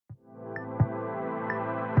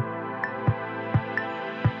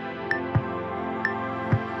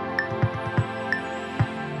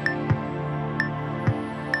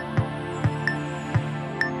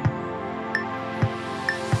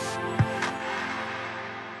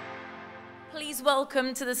please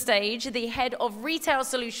welcome to the stage the Head of Retail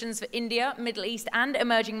Solutions for India, Middle East and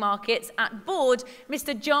Emerging Markets at Board,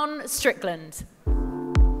 Mr. John Strickland.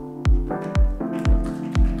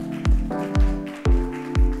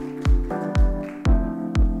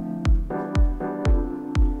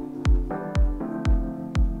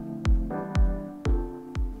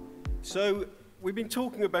 So we've been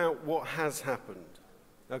talking about what has happened,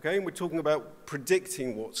 okay? And we're talking about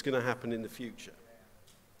predicting what's going to happen in the future.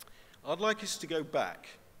 I'd like us to go back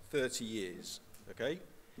 30 years, okay?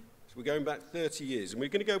 So we're going back 30 years, and we're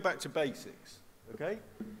going to go back to basics, okay?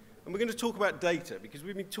 And we're going to talk about data, because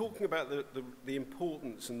we've been talking about the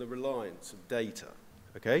importance and the reliance of data,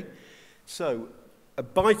 okay? So a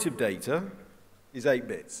byte of data is 8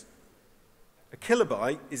 bits. A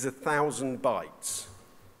kilobyte is 1,000 bytes.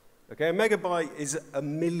 Okay, a megabyte is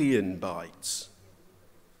 1,000,000 bytes.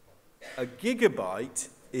 A gigabyte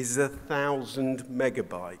is 1,000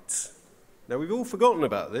 megabytes. Now, we've all forgotten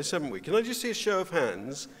about this, haven't we? Can I just see a show of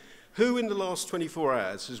hands? Who in the last 24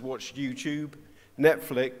 hours has watched YouTube,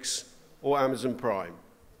 Netflix, or Amazon Prime?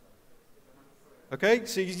 Okay,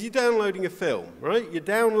 so you're downloading a film, right? You're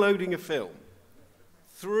downloading a film.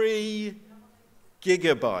 3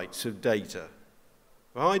 gigabytes of data.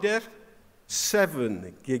 High def?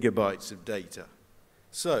 7 gigabytes of data.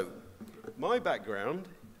 So, my background,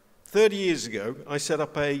 30 years ago, I set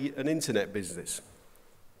up an internet business.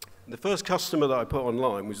 The first customer that I put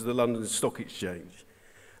online was the London Stock Exchange.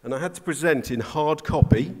 And I had to present in hard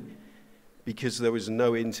copy because there was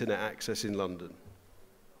no internet access in London.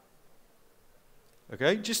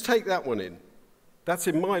 Okay, just take that one in. That's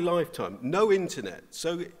in my lifetime, no internet.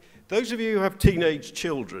 So, those of you who have teenage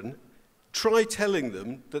children, try telling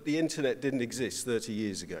them that the internet didn't exist 30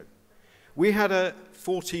 years ago. We had a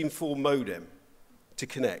 14.4 modem to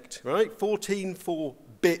connect, right?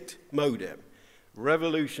 14.4-bit modem.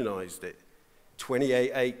 Revolutionized it.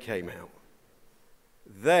 28.8 came out.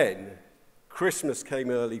 Then, Christmas came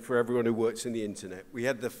early for everyone who works in the internet. We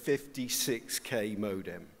had the 56K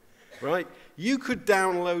modem, right? You could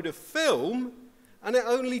download a film, and it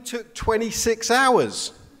only took 26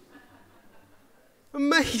 hours.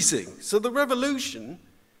 Amazing. So the revolution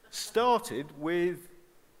started with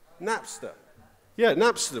Napster. Yeah,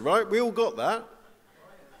 Napster, right? We all got that.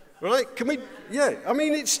 Right? Can we? Yeah, I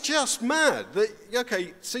mean, it's just mad.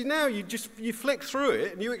 Okay, see now you flick through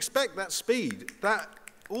it and you expect that speed.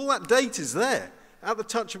 All that data's there at the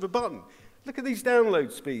touch of a button. Look at these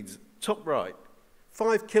download speeds, top right.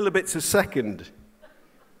 5 kilobits a second.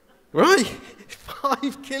 Right?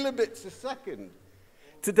 5 kilobits a second.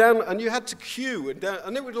 To download, and you had to queue,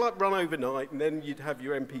 and it would like run overnight, and then you'd have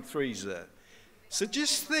your MP3s there. So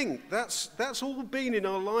just think, that's all been in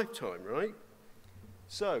our lifetime, right?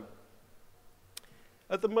 So,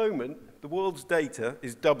 at the moment, the world's data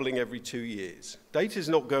is doubling every 2 years. Data is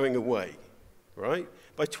not going away, right?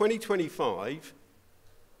 By 2025,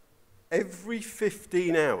 every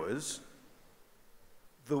 15 hours,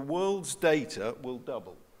 the world's data will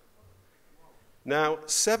double. Now,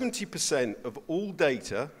 70% of all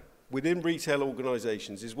data within retail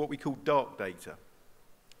organizations is what we call dark data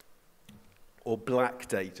or black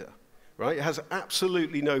data, right? It has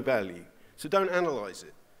absolutely no value. So don't analyze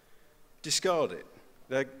it. Discard it.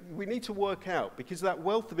 Now, we need to work out, because that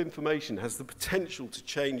wealth of information has the potential to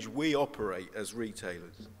change we operate as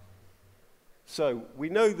retailers. So we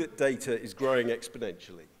know that data is growing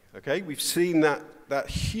exponentially, okay? We've seen that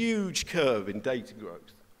huge curve in data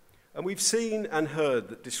growth. And we've seen and heard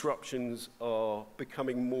that disruptions are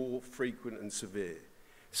becoming more frequent and severe.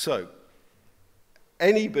 So,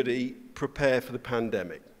 anybody prepare for the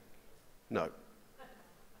pandemic? No.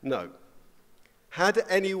 No. Had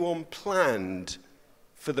anyone planned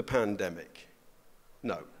for the pandemic?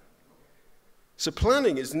 No. So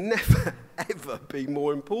planning has never, ever been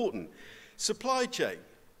more important. Supply chain.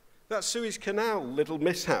 That Suez Canal little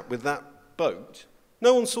mishap with that boat,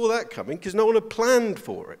 no one saw that coming because no one had planned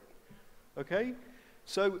for it. Okay?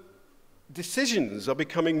 So decisions are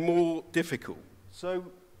becoming more difficult.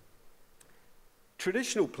 So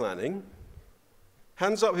traditional planning,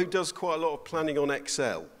 hands up who does quite a lot of planning on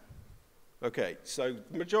Excel. Okay, so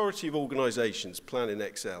the majority of organizations plan in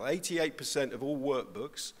Excel. 88% of all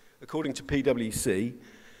workbooks, according to PwC,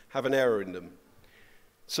 have an error in them.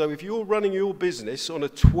 So if you're running your business on a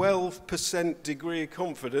 12% degree of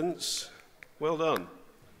confidence, well done.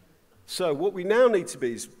 So what we now need to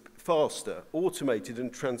be is faster, automated,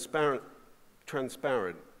 and transparent.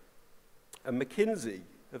 And McKinsey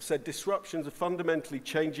have said disruptions are fundamentally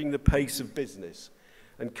changing the pace of business,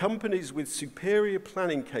 and companies with superior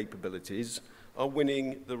planning capabilities are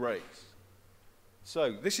winning the race.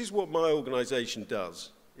 So this is what my organization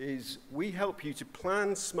does. is we help you to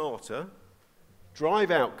plan smarter,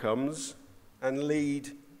 drive outcomes, and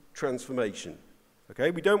lead transformation.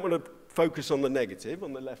 Okay, we don't want to focus on the negative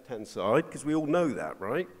on the left-hand side, because we all know that,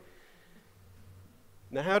 right?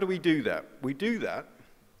 Now, how do we do that? We do that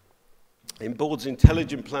in Board's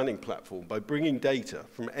intelligent planning platform by bringing data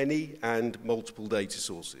from any and multiple data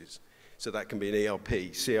sources. So that can be an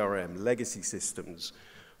ERP, CRM, legacy systems,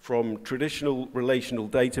 from traditional relational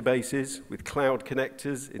databases with cloud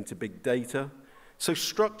connectors into big data, so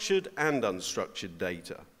structured and unstructured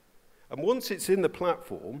data. And once it's in the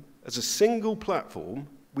platform, as a single platform,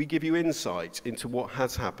 we give you insight into what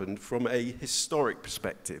has happened from a historic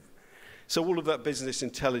perspective. So all of that business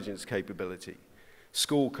intelligence capability,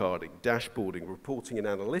 scorecarding, dashboarding, reporting and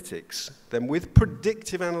analytics, then with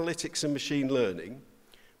predictive analytics and machine learning,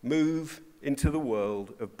 move into the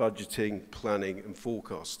world of budgeting, planning and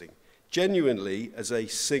forecasting, genuinely as a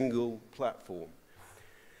single platform.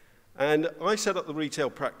 And I set up the retail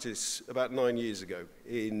practice about 9 years ago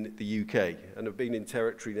in the UK, and have been in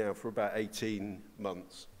territory now for about 18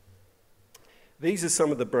 months. These are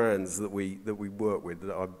some of the brands that we work with,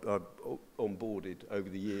 that I've onboarded over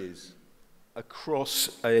the years,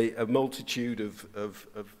 across a multitude of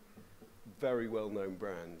very well-known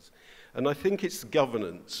brands. And I think it's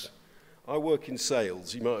governance. I work in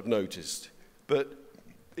sales, you might have noticed, but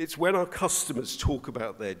it's when our customers talk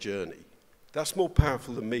about their journey. That's more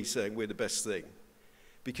powerful than me saying we're the best thing.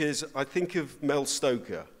 Because I think of Mel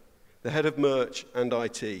Stoker, the head of merch and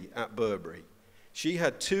IT at Burberry. She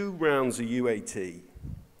had 2 rounds of UAT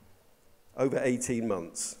over 18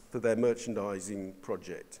 months for their merchandising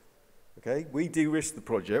project. Okay? We de-risked the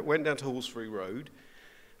project, went down to Horseshoe Road,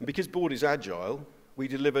 and because Board is agile, we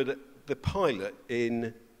delivered the pilot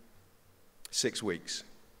in 6 weeks.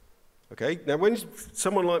 Okay? Now, when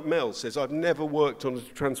someone like Mel says, I've never worked on a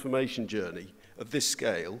transformation journey of this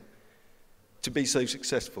scale to be so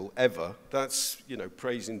successful ever, that's, you know,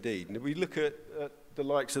 praise indeed. And if we look at the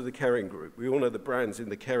likes of the Kering Group, we all know the brands in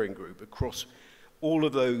the Kering Group across all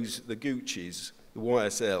of those, the Gucci's, the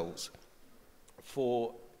YSLs,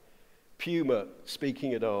 for Puma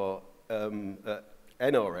speaking at our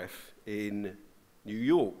NRF in New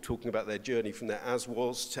York, talking about their journey from their as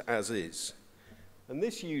was to as is. And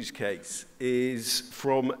this use case is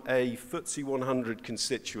from a FTSE 100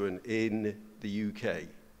 constituent in the UK.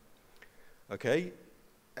 Okay?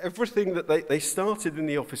 Everything that they started in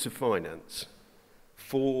the Office of Finance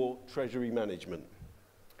for Treasury Management.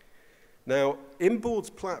 Now, in Board's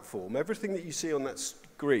platform, everything that you see on that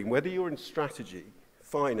screen, whether you're in strategy,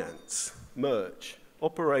 finance, merch,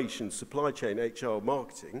 operations, supply chain, HR,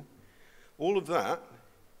 marketing, all of that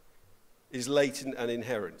is latent and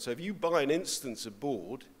inherent. So if you buy an instance of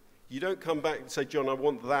Board, you don't come back and say, John, I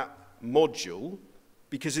want that module,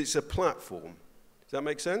 because it's a platform. Does that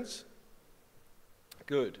make sense?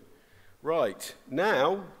 Good. Right.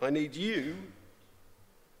 Now, I need you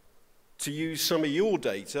to use some of your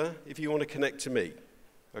data if you want to connect to me.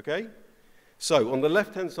 Okay? So, on the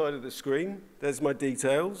left-hand side of the screen, there's my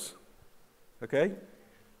details. Okay?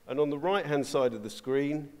 And on the right-hand side of the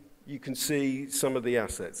screen, you can see some of the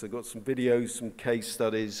assets. I've got some videos, some case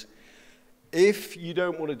studies. If you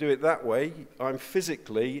don't want to do it that way, I'm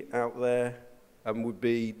physically out there and would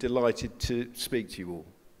be delighted to speak to you all.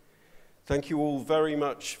 Thank you all very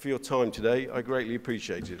much for your time today. I greatly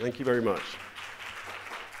appreciate it. Thank you very much.